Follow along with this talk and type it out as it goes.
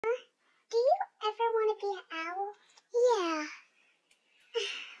do you ever want to be an owl? Yeah.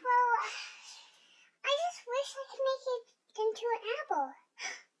 Well, I just wish I could make it into an apple.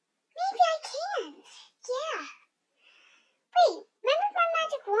 Maybe I can. Yeah. Wait, remember my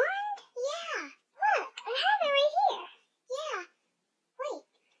magic wand? Yeah. Look, I have it right here. Yeah. Wait.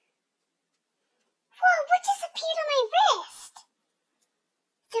 Whoa, what just appeared on my wrist?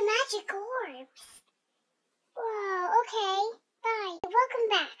 The magic orbs. Whoa, okay. Bye. Welcome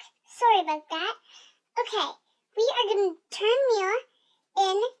back. Sorry about that. Okay, we are going to turn Mia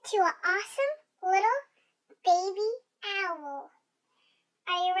into an awesome little baby owl.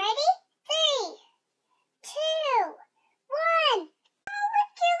 Are you ready? 3, 2, 1.